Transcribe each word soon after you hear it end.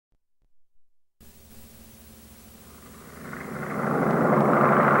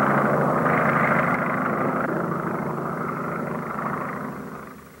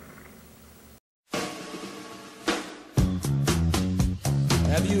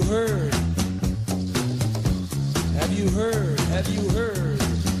you heard? Have you heard? Have you heard?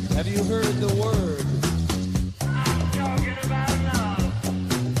 Have you heard the word? I'm talking about love.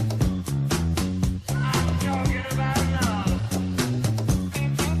 I'm talking about love.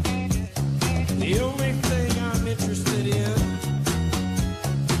 The only thing I'm interested in.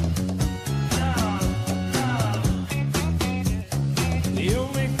 Love, love. The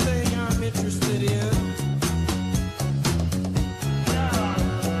only thing I'm interested in.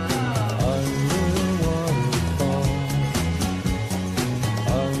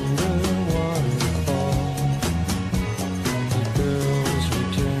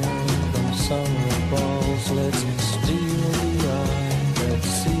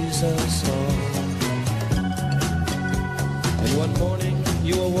 One morning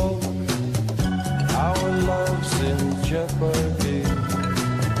you awoke, our love's in jeopardy,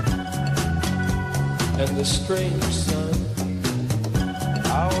 and the strange sun,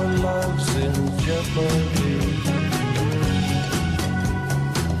 our love's in jeopardy.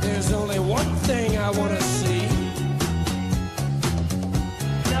 There's only one thing I want to see.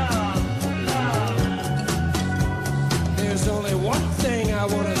 Love, love. There's only one thing I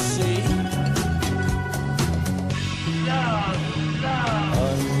want to see. Love, love.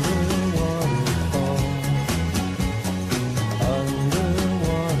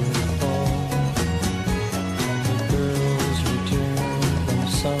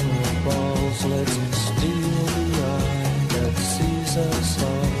 Let's steal the eye that sees us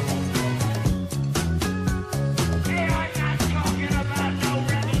all. Hey, I'm not talking about no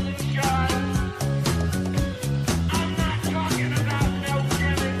revolution. I'm not talking about no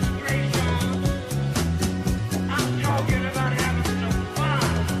demonstration. I'm talking about having some fun.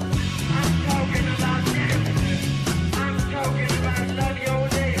 I'm talking about dancing. I'm talking about love your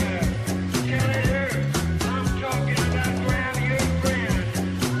neighbor. Tell it hurts. I'm talking about grab your friend.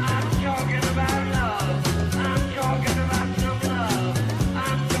 I'm talking about love. I'm talking about some love.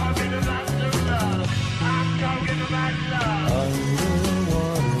 I'm talking about some love. I'm talking about love.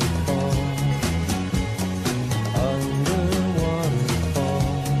 Under waterfall,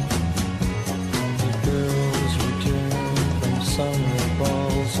 the girls return from summer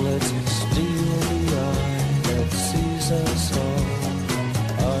balls. Let's steal the eye that sees us all.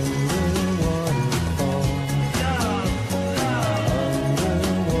 Under waterfall, Love, love,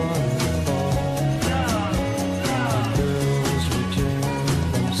 under waterfall, love, love. girls return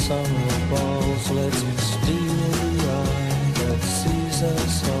from summer balls. Let's steal the eye that sees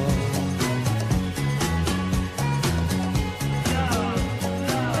us all.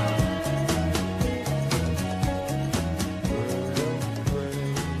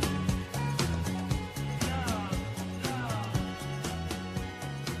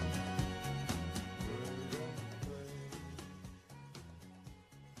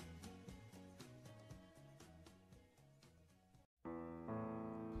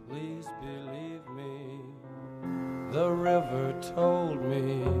 Please believe me, the river told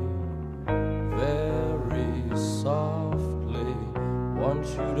me very softly, want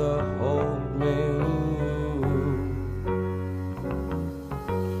you to hold me.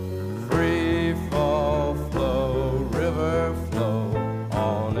 Free fall, flow, river flow,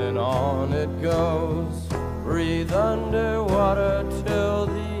 on and on it goes. Breathe underwater till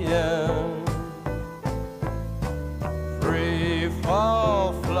the end. Free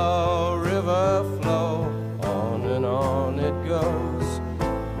fall, flow, river flow, on and on it goes.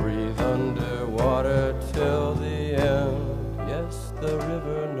 Breathe underwater till the end. Yes, the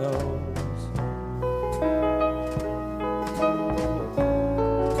river knows.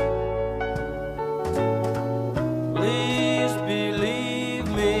 Please believe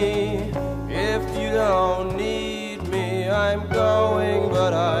me, if you don't need me, I'm going,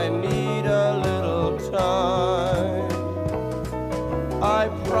 but I need a little time. I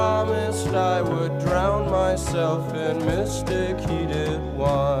promised I would drown myself in mystic heated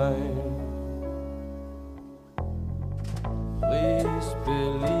wine. Please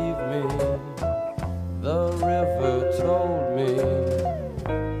believe me, the river told me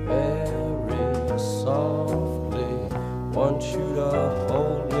very softly, want you to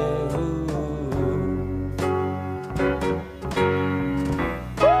hold me.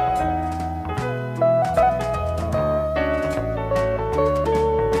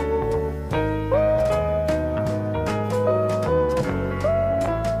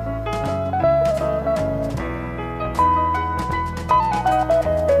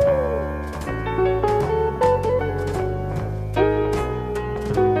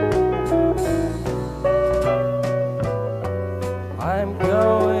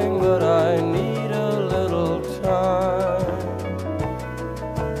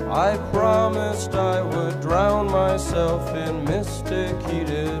 I promised I would drown myself in mystic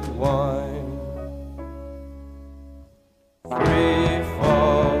heated wine. Free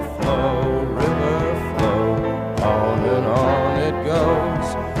fall, flow, river flow, on and on it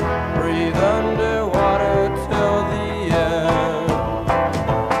goes. Breathe underwater till the end.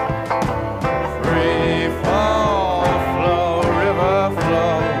 Free fall, flow, river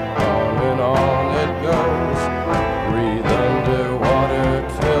flow, on and on it goes. Breathe underwater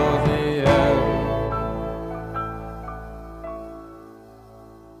till the end.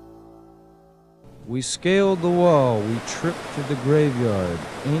 We scaled the wall, we tripped through the graveyard.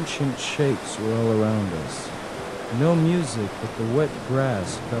 Ancient shapes were all around us. No music, but the wet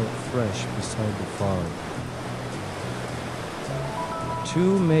grass felt fresh beside the fog.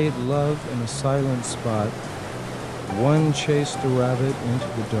 Two made love in a silent spot. One chased a rabbit into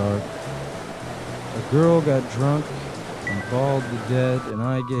the dark. A girl got drunk and bawled the dead, and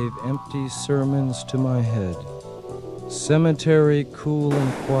I gave empty sermons to my head. Cemetery cool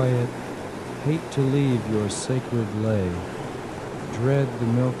and quiet, hate to leave your sacred lay. Dread the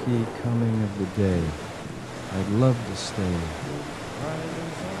milky coming of the day. I'd love to stay.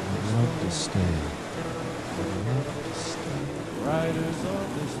 I'd love to stay. I'd love to stay. Riders of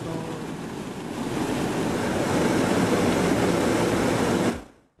the storm.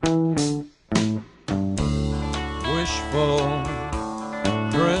 Wishful,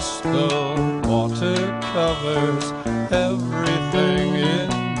 crystal, water covers everything in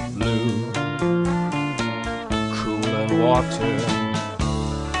blue. Cool and water,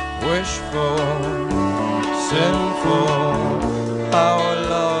 wishful, sinful, our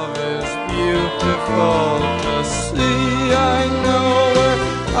love is beautiful to see. I know where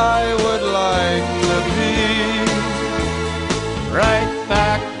I would like to be, right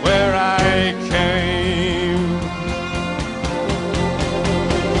back where I came.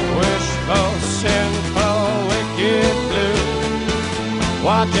 Wishful, sinful, wicked blue,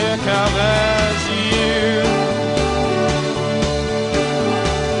 water covers you.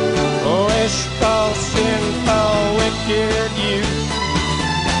 Wishful, sinful, wicked you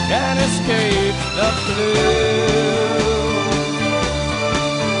can't escape the blue.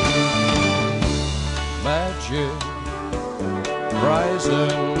 Magic,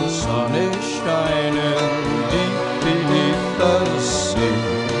 rising sun is shining deep beneath the sea,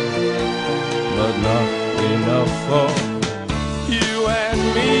 but not enough for you and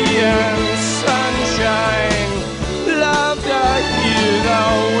me and sunshine. Love to hear the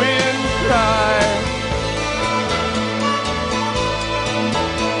wind cry.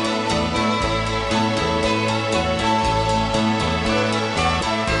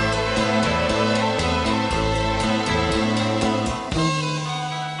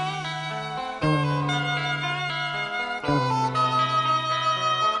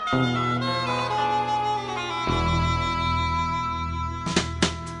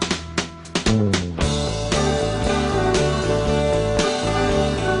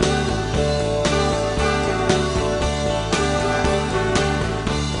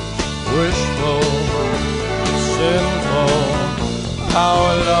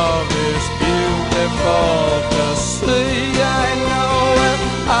 Our love is beautiful to see. I know where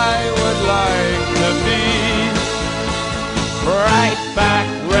I would like to be, right back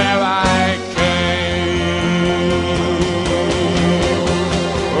where I came.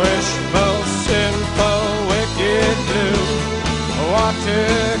 Wishful, sinful, wicked blue,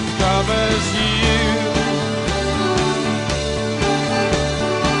 water covers you.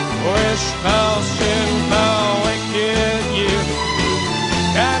 Wishful, sinful, wicked you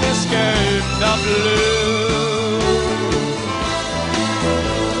can't escape the blue.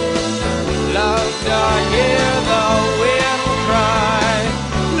 Love to hear the wind cry.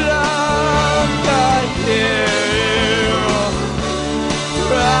 Love to hear you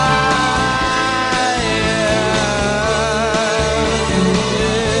cry.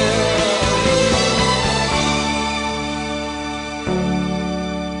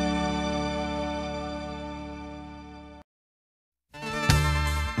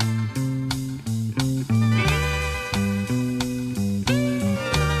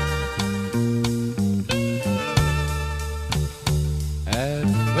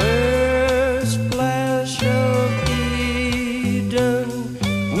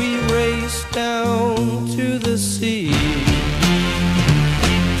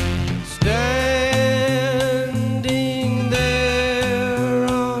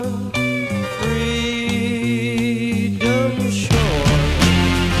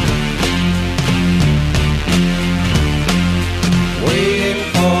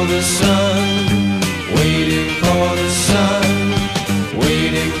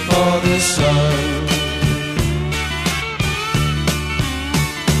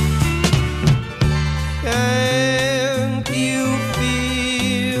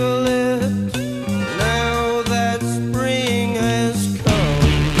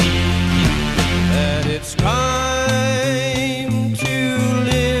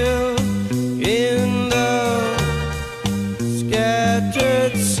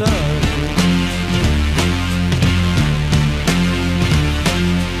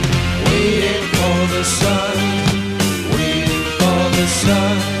 sun, waiting for the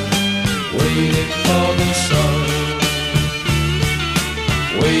sun, waiting for the sun,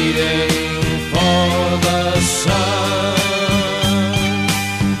 waiting for the sun,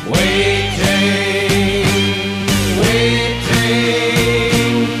 waiting, waiting,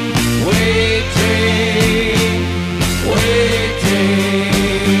 waiting, waiting,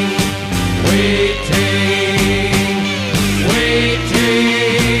 waiting, waiting,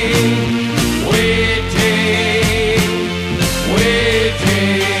 waiting,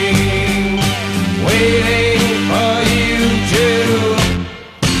 waiting for you to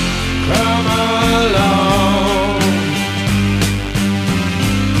come along,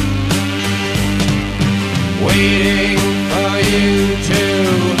 waiting for you to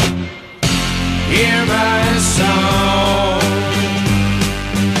hear my song,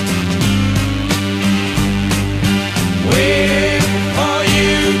 waiting for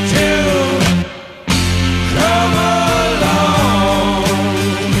you to come along,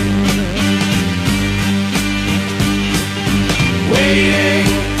 waiting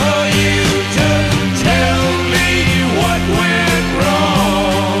for you to tell me what went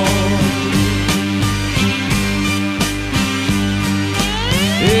wrong.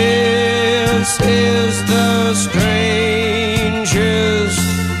 This is the strangest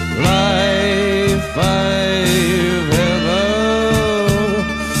life I've ever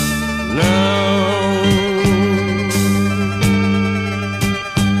known.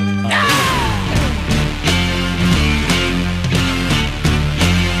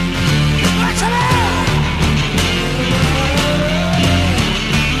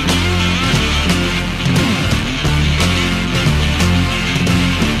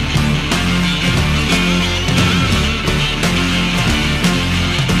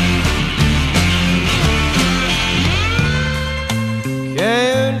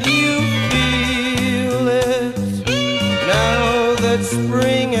 Can't you feel it now that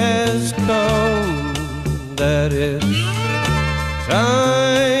spring has come, that it's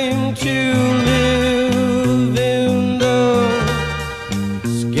time to live in the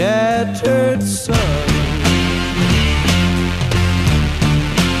scattered sun?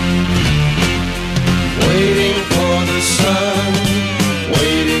 Waiting for the sun,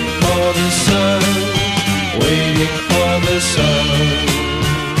 waiting for the sun, waiting for the sun,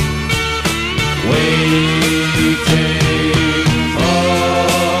 waiting.